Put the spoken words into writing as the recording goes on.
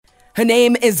Her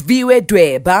name is Viwe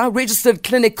Dweba, registered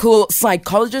clinical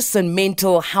psychologist and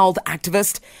mental health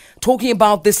activist, talking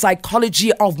about the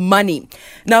psychology of money.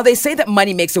 Now, they say that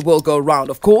money makes the world go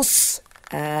round, of course.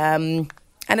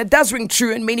 And it does ring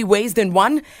true in many ways than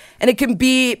one. And it can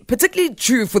be particularly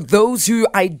true for those who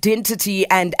identity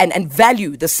and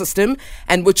value the system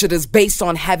and which it is based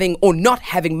on having or not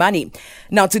having money.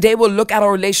 Now, today we'll look at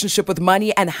our relationship with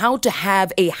money and how to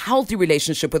have a healthy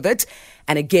relationship with it.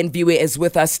 And again, Viwe is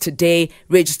with us today,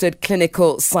 registered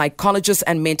clinical psychologist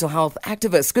and mental health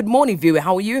activist. Good morning, Viwe.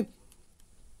 How are you?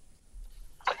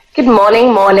 Good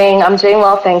morning. I'm doing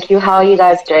well, thank you. How are you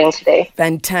guys doing today?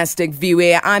 Fantastic,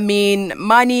 Viwe. I mean,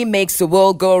 money makes the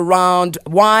world go round.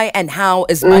 Why and how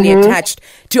is money attached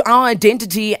to our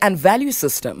identity and value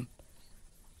system?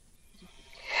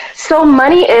 So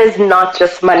money is not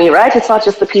just money, right? It's not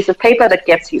just a piece of paper that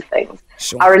gets you things.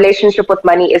 Sure. Our relationship with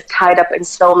money is tied up in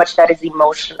so much that is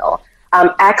emotional.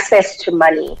 Access to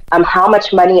money. How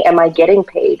much money am I getting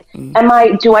paid?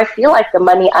 Do I feel like the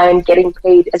money I am getting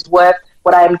paid is worth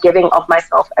what I am giving of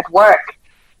myself at work?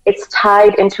 It's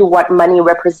tied into what money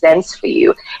represents for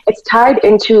you. It's tied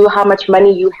into how much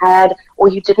money you had or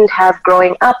you didn't have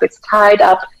growing up. It's tied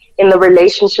up in the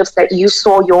relationships that you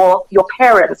saw your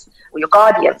parents or your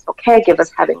guardians or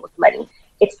caregivers having with money.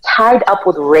 It's tied up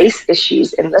with race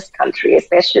issues in this country,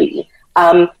 especially.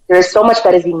 There is so much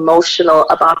that is emotional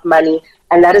about money,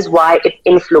 and that is why it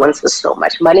influences so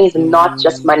much. Money is not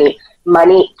just money.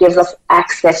 Money gives us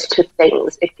access to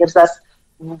things. It gives us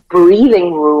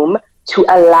breathing room to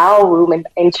allow room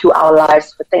into our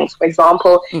lives for things. For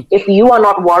example, if you are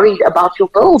not worried about your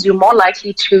bills, you're more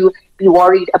likely to be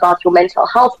worried about your mental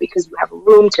health because you have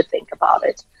room to think about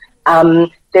it.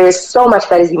 There is so much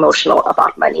that is emotional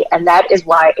about money, and that is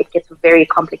why it gets very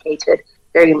complicated,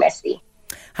 very messy.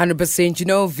 100%. You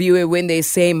know, Viwe, when they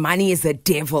say money is the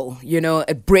devil, you know,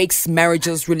 it breaks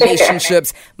marriages,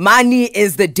 relationships. Money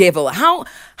is the devil.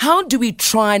 How do we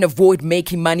try and avoid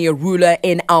making money a ruler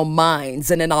in our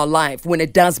minds and in our life when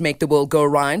it does make the world go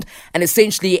around? And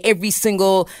essentially every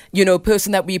single,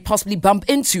 person that we possibly bump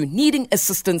into needing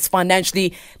assistance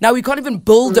financially. Now we can't even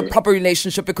build a proper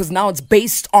relationship because now it's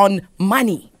based on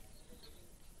money.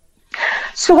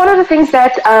 So one of the things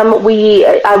that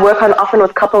I work on often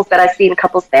with couples that I see in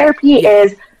couples therapy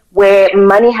is where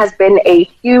money has been a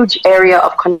huge area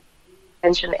of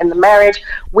contention in the marriage.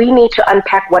 We need to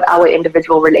unpack what our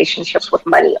individual relationships with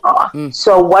money are.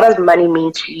 So what does money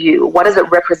mean to you? What does it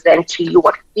represent to you?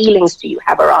 What feelings do you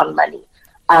have around money?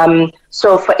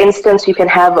 So for instance, you can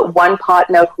have one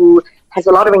partner who has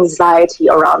a lot of anxiety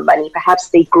around money.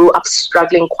 Perhaps they grew up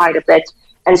struggling quite a bit,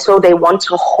 and so they want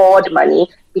to hoard money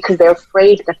because they're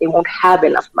afraid that they won't have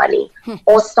enough money.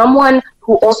 Or someone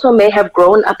who also may have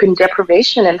grown up in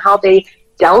deprivation, and how they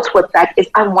dealt with that is,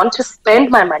 I want to spend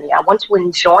my money. I want to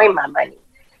enjoy my money.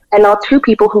 And now two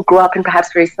people who grew up in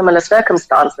perhaps very similar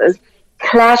circumstances,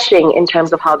 clashing in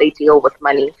terms of how they deal with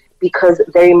money because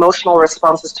their emotional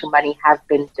responses to money have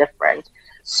been different.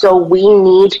 So we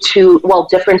need to,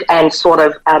 different and sort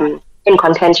of in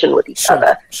contention with each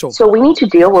other. Sure. So we need to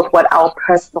deal with what our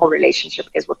personal relationship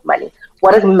is with money.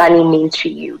 What does money mean to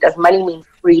you? Does money mean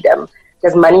freedom?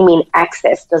 Does money mean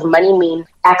access? Does money mean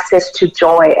access to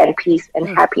joy and peace and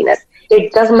happiness?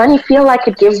 Does money feel like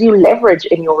it gives you leverage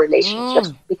in your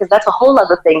relationships? Because that's a whole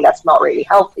other thing that's not really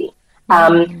healthy.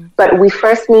 But we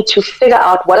first need to figure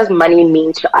out, what does money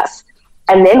mean to us?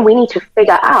 And then we need to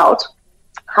figure out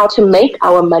how to make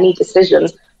our money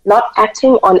decisions, not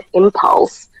acting on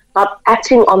impulse, not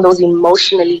acting on those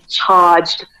emotionally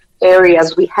charged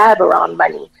areas we have around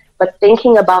money, but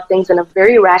thinking about things in a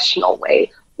very rational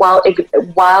way while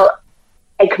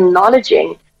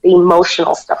acknowledging the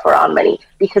emotional stuff around money.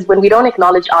 Because when we don't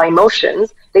acknowledge our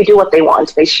emotions, they do what they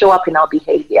want. They show up in our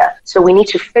behavior. So we need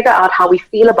to figure out how we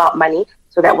feel about money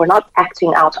so that we're not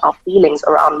acting out our feelings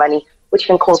around money, which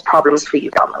can cause problems for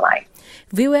you down the line.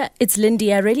 Viwe, it's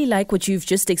Lindy. I really like what you've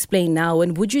just explained now.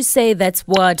 And would you say that's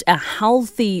what a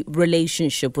healthy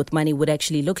relationship with money would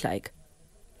actually look like?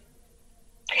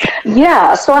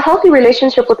 Yeah, so a healthy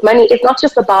relationship with money is not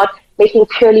just about making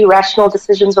purely rational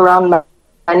decisions around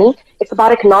money. It's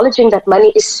about acknowledging that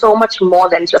money is so much more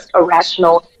than just a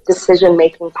rational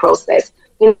decision-making process.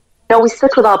 We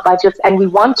sit with our budgets and we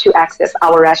want to access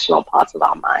our rational parts of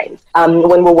our minds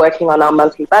when we're working on our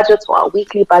monthly budgets or our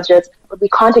weekly budgets, but we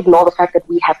can't ignore the fact that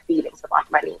we have feelings about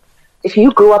money. If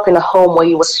you grew up in a home where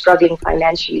you were struggling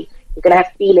financially, you're going to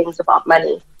have feelings about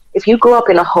money. If you grew up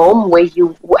in a home where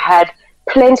you had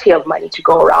plenty of money to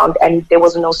go around and there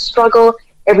was no struggle,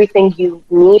 everything you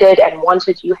needed and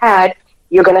wanted you had,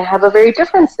 you're going to have a very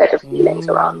different set of feelings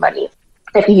around money.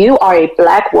 if you are a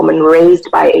Black woman raised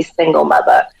by a single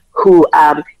mother who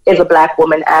is a Black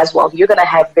woman as well, you're going to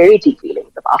have very deep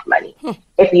feelings about money.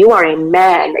 If you are a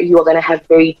man, you are going to have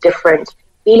very different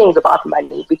feelings about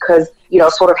money because,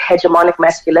 sort of hegemonic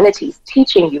masculinity is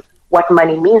teaching you what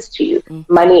money means to you.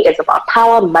 Money is about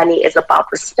power. Money is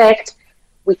about respect.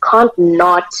 We can't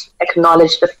not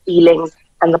acknowledge the feelings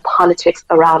and the politics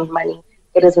around money.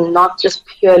 It is not just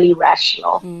purely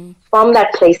rational. From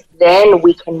that place, then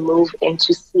we can move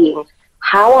into seeing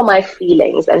how are my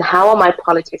feelings and how are my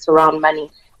politics around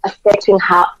money affecting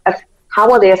how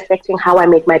are they affecting how I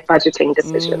make my budgeting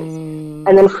decisions.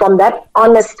 And then from that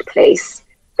honest place,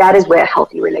 that is where a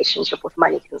healthy relationship with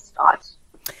money can start.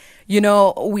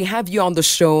 We have you on the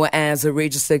show as a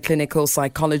registered clinical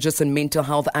psychologist and mental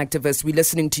health activist. We're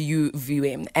listening to you,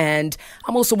 Viwe. And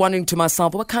I'm also wondering to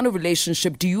myself, what kind of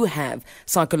relationship do you have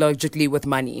psychologically with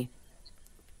money?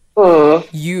 You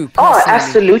personally. Oh,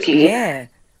 absolutely. Yeah.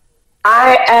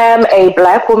 I am a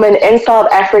Black woman in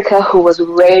South Africa who was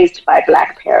raised by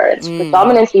Black parents,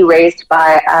 predominantly raised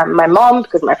by my mom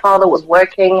because my father was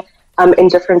working in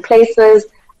different places.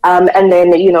 And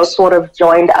then, sort of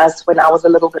joined us when I was a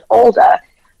little bit older.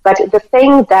 But the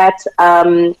thing that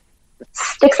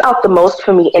sticks out the most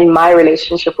for me in my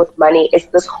relationship with money is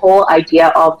this whole idea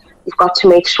of you've got to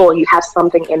make sure you have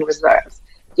something in reserves.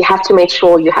 You have to make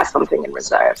sure you have something in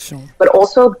reserve. Sure. But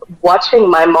also watching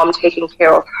my mom taking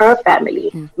care of her family,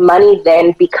 money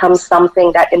then becomes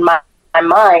something that in my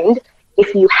mind,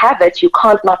 if you have it, you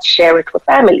can't not share it with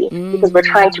family because we're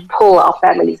trying to pull our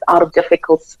families out of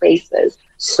difficult spaces.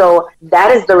 So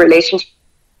that is the relationship.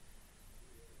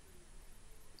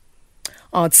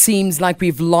 It seems like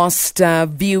we've lost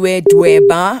Viwe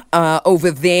Dweba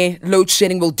over there. Load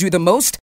shedding will do the most.